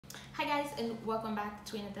Hi guys, and welcome back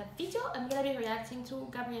to another video. I'm gonna be reacting to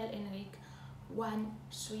Gabriel Henrique One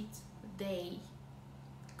Sweet Day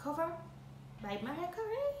cover by Mariah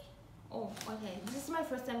Carey. Oh, okay, this is my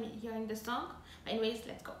first time hearing the song. Anyways,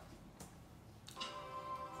 let's go.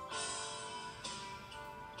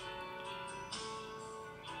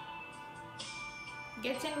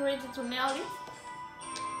 Getting ready to nail it.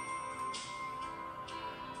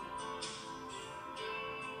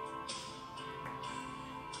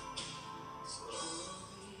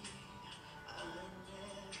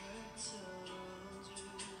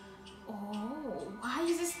 Oh, why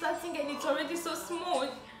is it starting and it's already so smooth?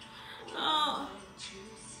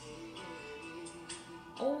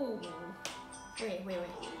 Oh, wait.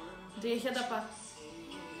 Do you hear the part?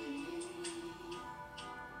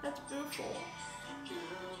 That's beautiful.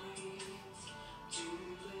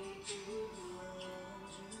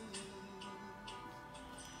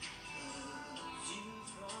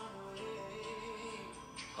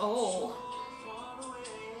 Oh.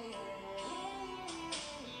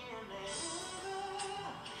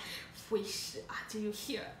 Wish, do you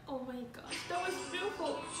hear? Oh my gosh, that was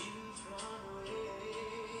beautiful.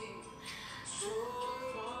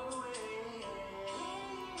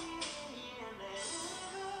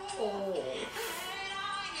 Oh.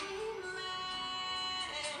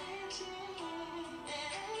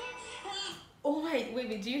 Oh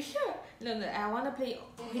wait, do you hear? No, I wanna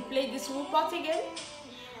replay this whole part again.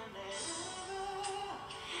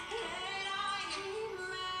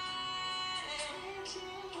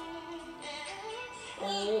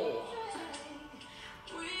 Oh.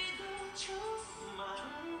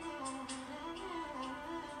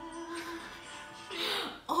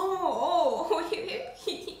 Oh.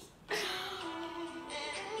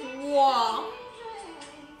 Wow.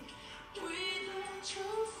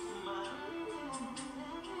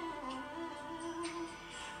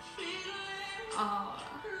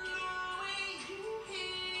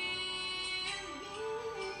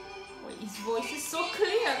 Wait, his voice is so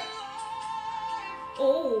clear.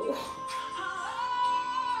 Oh.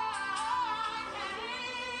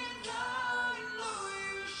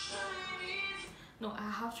 No, I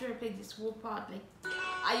have to replay this whole part. Like,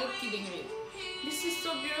 are you kidding me? This is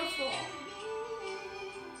so beautiful.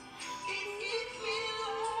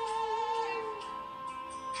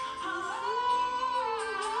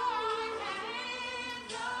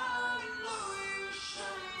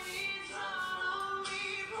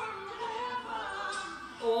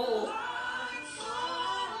 Oh.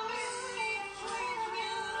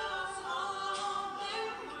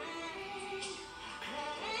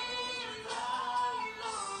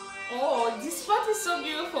 Oh, this part is so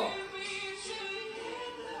beautiful.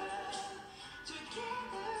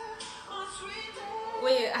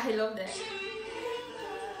 Wait, I love that.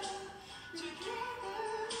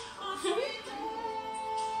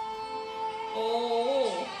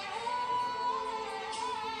 Oh.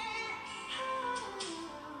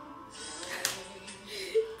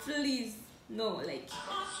 Please, no, like.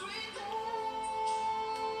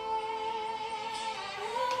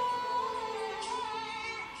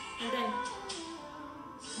 And then.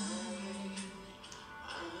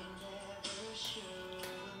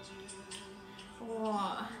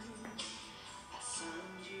 Wow.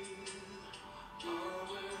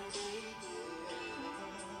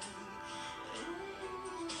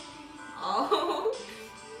 Oh.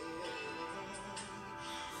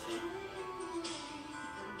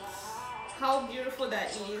 How beautiful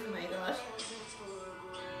that is, my gosh.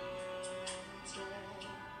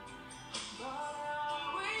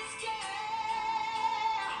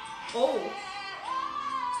 Oh.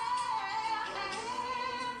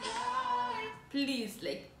 Please,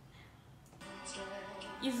 like,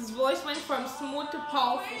 his voice went from smooth to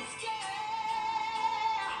powerful.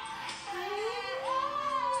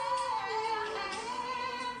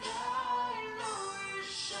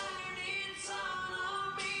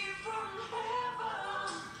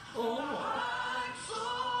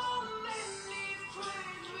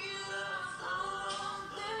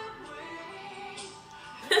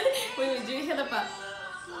 Wait, do you hear the part?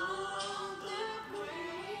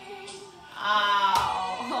 Ow.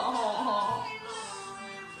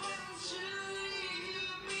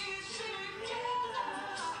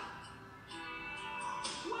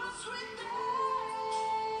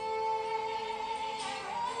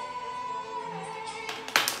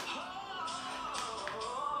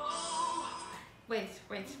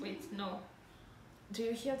 Wait, no. Do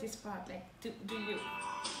you hear this part? Like, do you?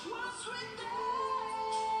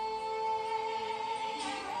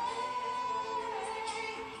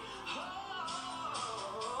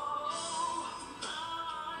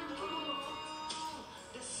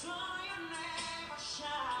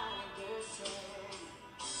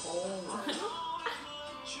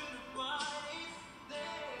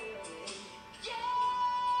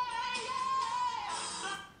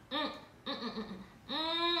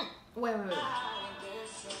 Wait, wait, wait.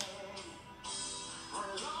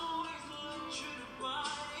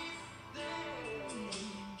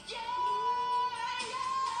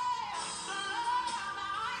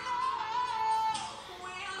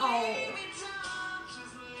 Oh.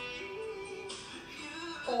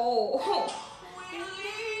 Oh.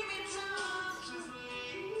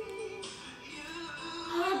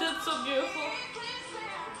 Oh, that's so beautiful.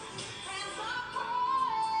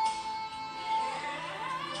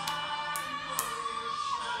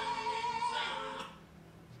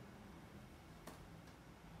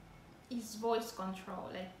 His voice control,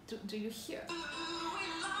 like, do you hear?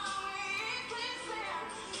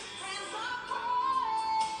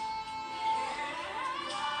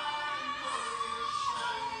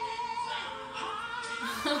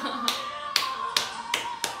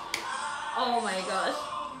 Oh my gosh.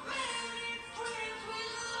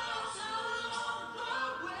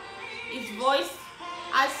 His voice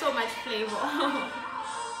has so much flavor.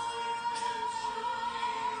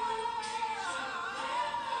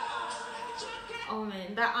 Oh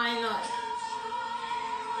man, that I know.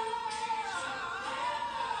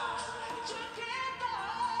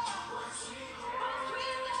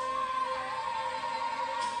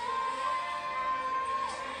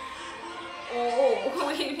 Oh,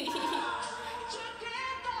 maybe.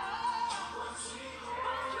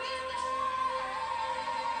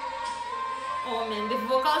 Oh man, the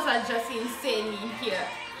vocals are just insane in here.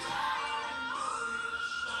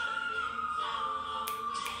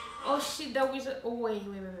 Oh shit, that was. Oh wait.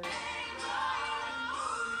 Wait, no.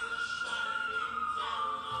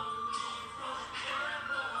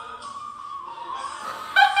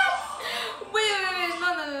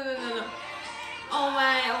 Oh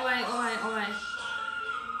my.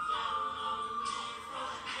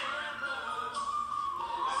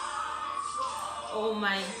 Oh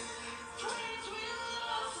my.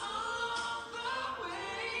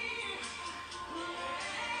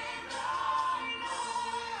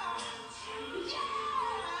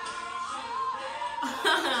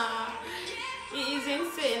 It is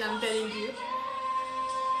insane, I'm telling you.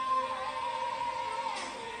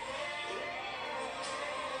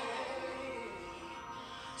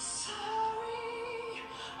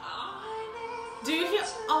 Do you hear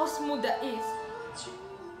how smooth that is?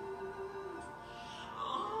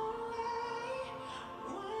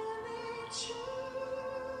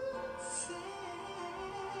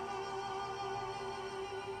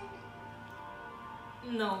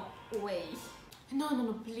 No way.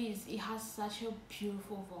 No, please. He has such a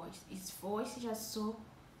beautiful voice. His voice is just so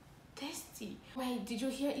tasty. Wait, did you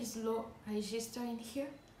hear his low register in here?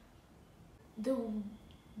 The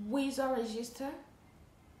whistle register?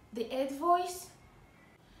 The head voice?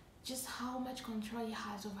 Just how much control he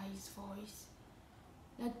has over his voice.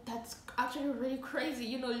 Like, that's actually really crazy.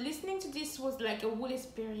 You know, listening to this was like a whole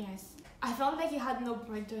experience. I felt like he had no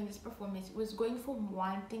break during this performance. He was going from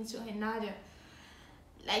one thing to another.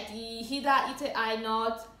 Like, he either hit a high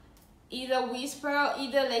note, either whisper,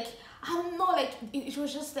 either like, I don't know, like, it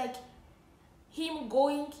was just like him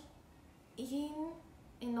going in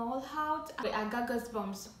and all out. I got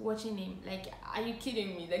goosebumps watching him. Like, are you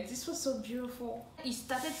kidding me? Like, this was so beautiful. He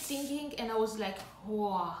started singing and I was like,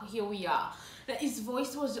 wow, here we are. Like, his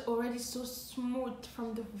voice was already so smooth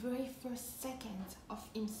from the very first second of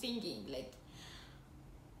him singing. Like,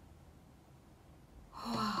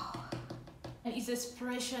 wow. And his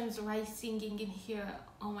expressions while singing in here,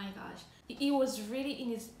 oh my gosh, he was really in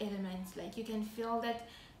his elements. Like, you can feel that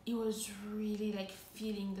he was really like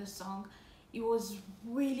feeling the song. It was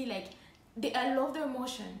really like, I love the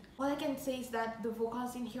emotion. All I can say is that the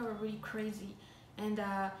vocals in here are really crazy, and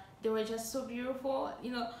they were just so beautiful.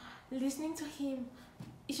 You know, listening to him,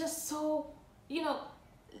 it's just so, you know,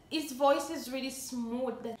 his voice is really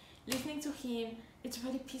smooth. That listening to him, it's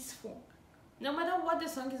really peaceful. No matter what the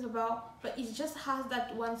song is about, but it just has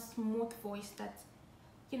that one smooth voice that,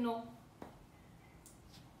 you know,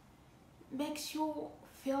 makes you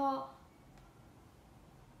feel,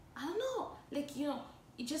 I don't know, like, you know,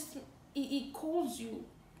 it calls you.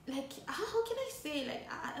 Like, how can I say, like,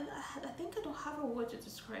 I think I don't have a word to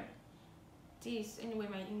describe this. Anyway,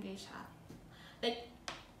 my English, like,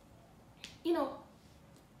 you know,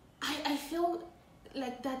 I feel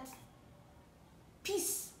like that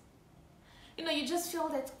peace. You know, you just feel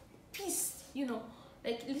that peace, you know,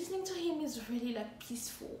 like listening to him is really like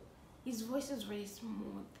peaceful. His voice is really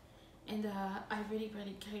smooth, and I really had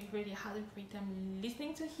a great time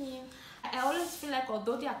listening to him. I always feel like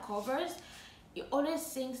although they are covers, he always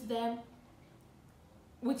sings them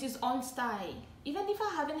with his own style. Even if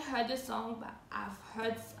I haven't heard the song, but I've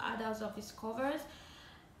heard others of his covers,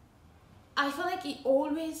 I feel like he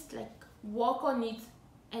always like work on it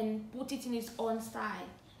and put it in his own style.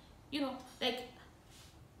 You know, like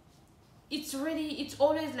it's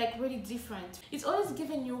always like really different. It's always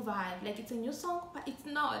giving new vibe. Like it's a new song, but it's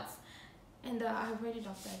not. And I really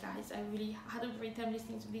love that, guys. I really had a great time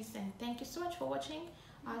listening to this, and thank you so much for watching.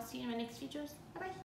 I'll see you in my next videos. Bye bye.